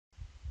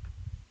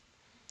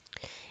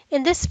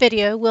In this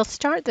video, we'll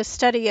start the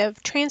study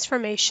of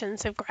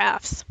transformations of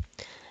graphs.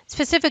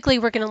 Specifically,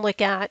 we're going to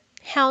look at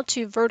how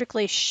to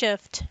vertically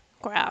shift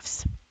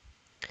graphs.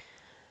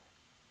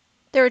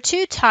 There are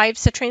two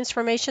types of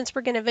transformations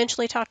we're going to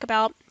eventually talk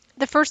about.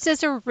 The first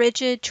is a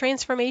rigid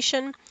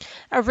transformation.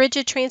 A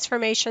rigid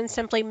transformation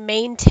simply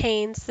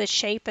maintains the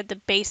shape of the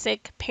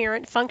basic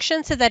parent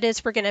function. So that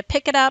is, we're going to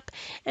pick it up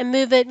and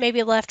move it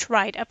maybe left,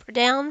 right, up, or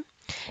down.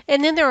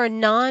 And then there are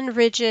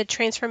non-rigid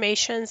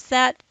transformations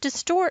that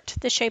distort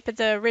the shape of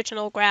the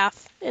original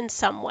graph in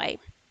some way.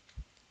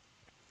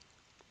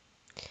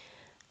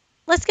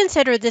 Let's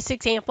consider this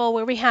example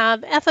where we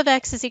have f of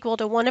x is equal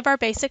to one of our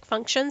basic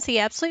functions, the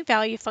absolute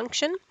value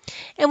function,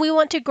 and we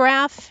want to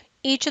graph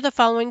each of the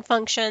following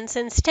functions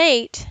and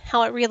state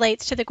how it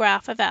relates to the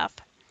graph of f.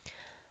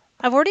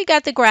 I've already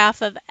got the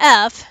graph of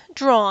f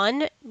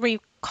drawn.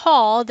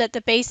 Recall that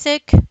the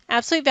basic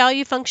absolute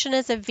value function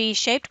is a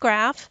v-shaped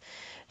graph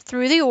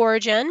through the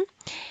origin,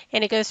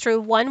 and it goes through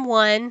 1,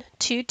 1,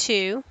 2,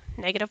 2,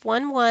 negative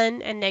 1,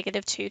 1, and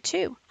negative 2,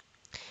 2.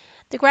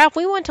 The graph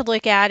we want to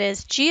look at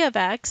is g of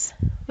x,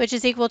 which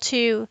is equal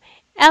to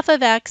f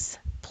of x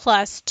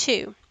plus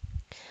 2.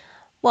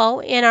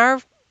 Well, in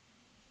our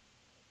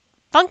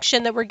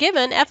function that we're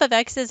given, f of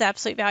x is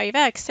absolute value of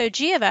x, so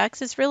g of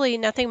x is really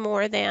nothing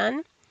more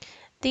than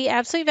the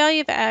absolute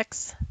value of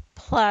x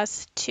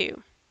plus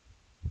 2.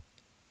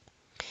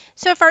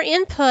 So if our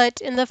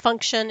input in the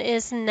function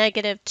is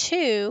negative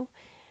 2,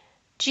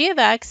 g of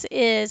x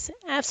is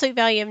absolute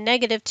value of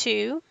negative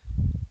 2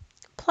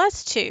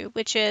 plus 2,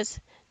 which is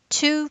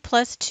 2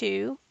 plus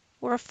 2,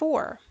 or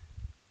 4.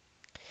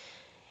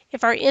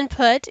 If our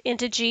input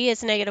into g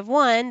is negative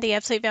 1, the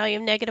absolute value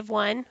of negative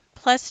 1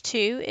 plus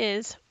 2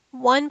 is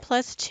 1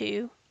 plus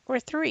 2, or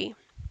 3.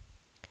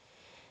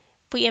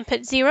 If we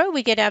input 0,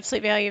 we get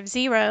absolute value of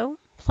 0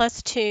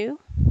 plus 2,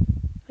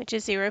 which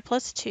is 0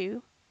 plus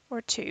 2,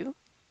 or 2.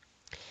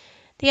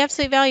 The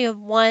absolute value of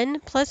 1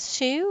 plus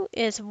 2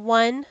 is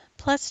 1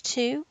 plus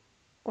 2,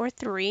 or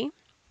 3.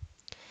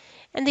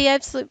 And the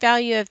absolute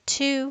value of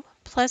 2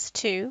 plus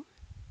 2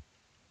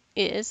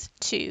 is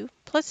 2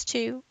 plus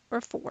 2,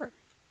 or 4.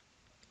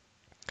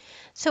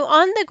 So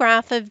on the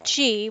graph of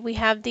g, we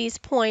have these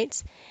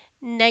points,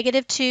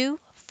 negative 2,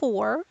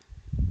 4,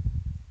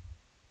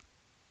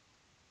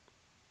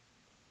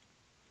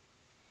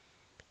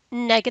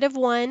 negative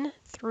 1,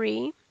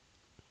 3,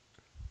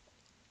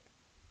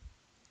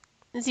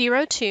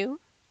 0, 2,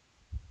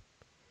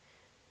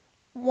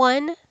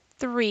 1,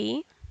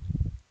 3,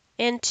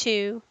 and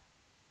 2,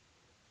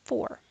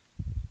 4.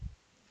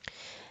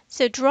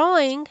 So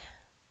drawing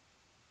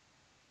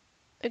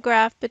a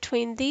graph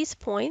between these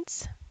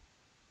points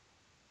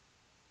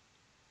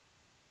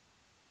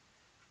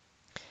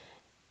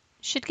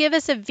should give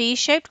us a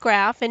V-shaped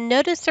graph, and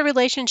notice the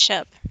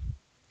relationship.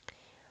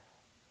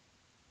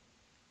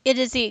 It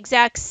is the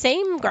exact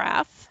same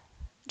graph,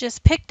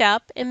 just picked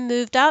up and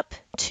moved up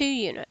 2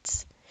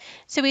 units.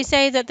 So we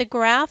say that the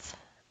graph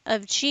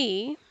of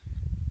G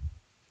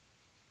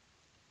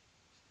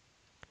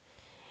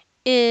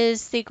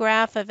is the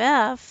graph of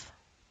F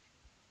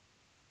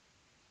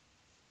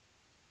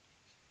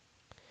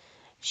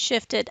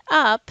shifted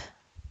up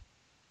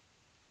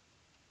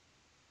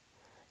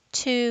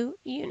 2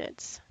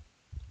 units.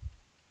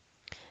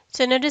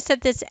 So notice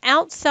that this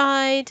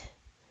outside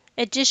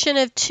addition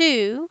of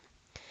 2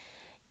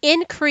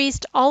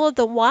 increased all of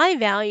the y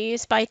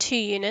values by 2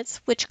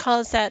 units, which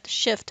caused that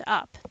shift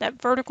up,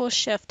 that vertical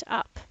shift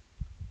up.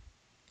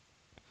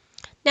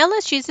 Now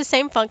let's use the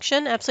same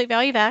function, absolute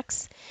value of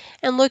x,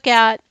 and look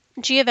at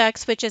g of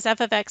x, which is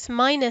f of x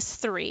minus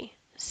 3.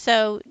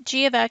 So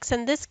g of x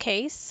in this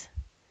case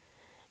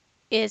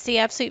is the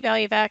absolute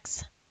value of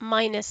x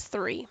minus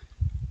 3.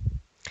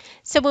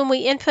 So when we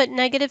input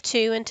negative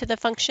 2 into the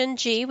function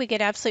g, we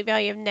get absolute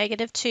value of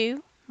negative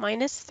 2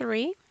 minus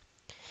 3,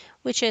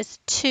 which is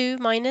 2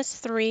 minus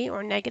 3,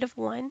 or negative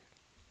 1.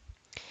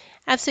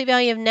 Absolute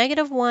value of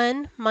negative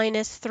 1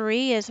 minus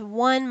 3 is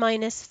 1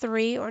 minus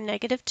 3, or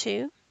negative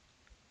 2.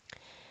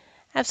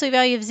 Absolute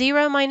value of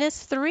 0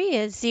 minus 3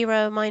 is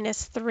 0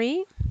 minus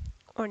 3,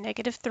 or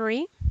negative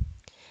 3.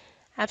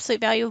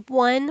 Absolute value of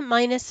 1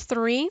 minus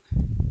 3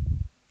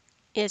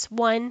 is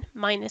 1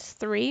 minus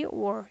 3,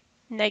 or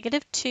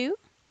negative 2.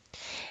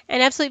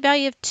 And absolute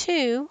value of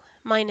 2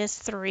 minus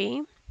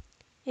 3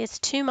 is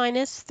 2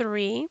 minus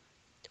 3,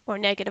 or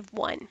negative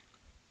 1.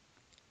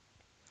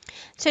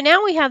 So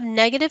now we have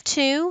negative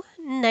 2,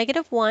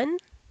 negative 1,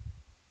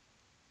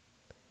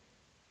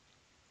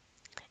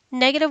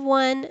 negative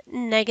 1,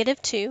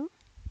 negative 2,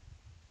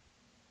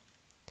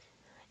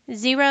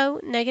 0,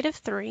 negative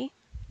 3,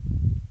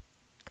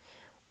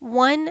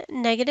 1,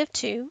 negative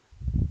 2,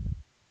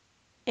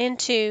 and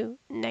 2,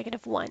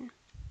 negative 1.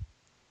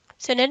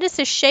 So notice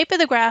the shape of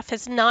the graph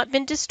has not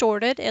been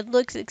distorted. It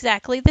looks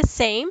exactly the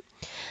same.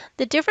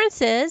 The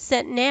difference is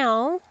that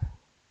now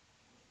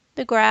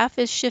the graph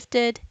is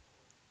shifted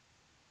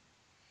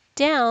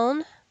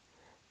down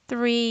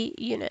 3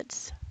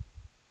 units.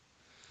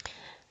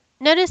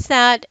 Notice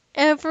that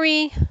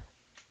every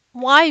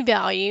y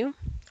value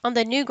on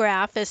the new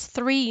graph is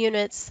 3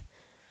 units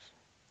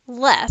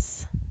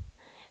less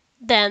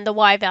than the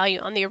y value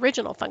on the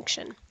original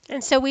function.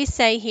 And so we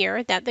say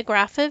here that the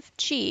graph of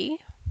g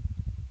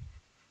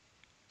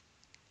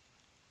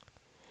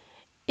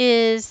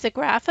is the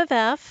graph of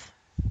f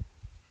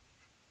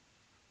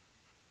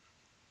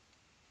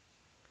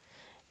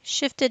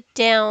shifted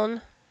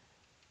down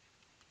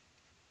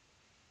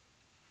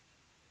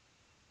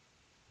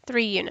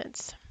 3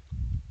 units.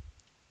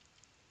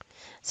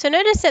 So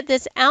notice that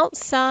this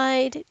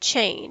outside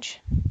change,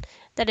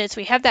 that is,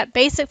 we have that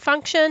basic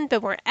function,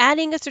 but we're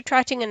adding or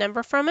subtracting a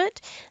number from it,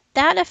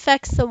 that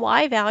affects the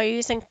y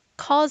values and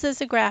causes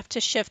the graph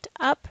to shift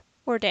up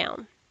or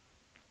down.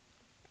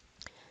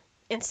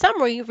 In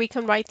summary, we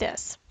can write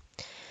this.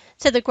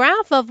 So the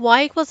graph of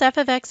y equals f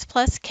of x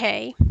plus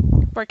k,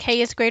 where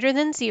k is greater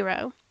than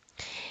 0,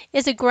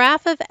 is a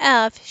graph of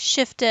f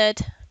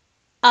shifted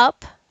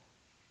up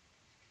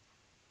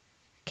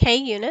k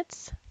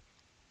units.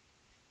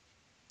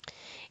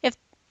 If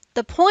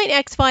the point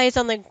xy is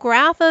on the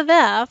graph of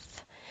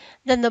f,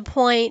 then the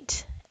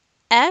point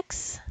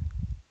x,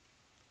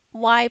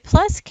 y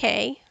plus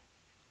k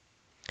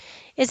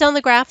is on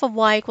the graph of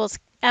y equals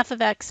f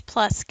of x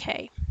plus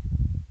k.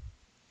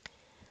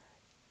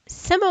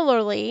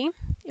 Similarly,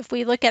 if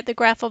we look at the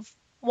graph of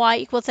y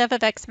equals f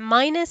of x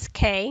minus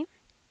k,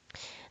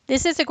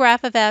 this is a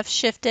graph of f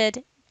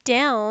shifted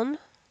down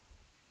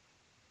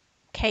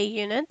k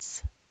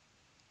units.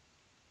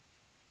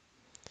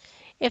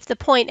 If the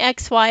point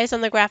xy is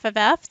on the graph of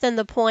f, then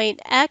the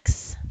point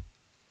x,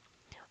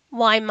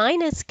 y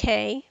minus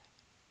k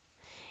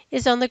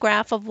is on the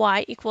graph of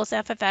y equals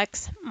f of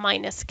x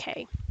minus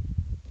k.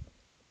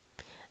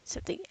 So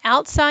the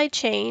outside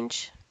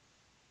change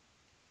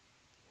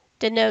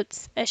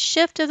denotes a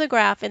shift of the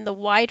graph in the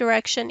y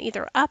direction,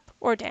 either up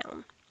or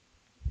down.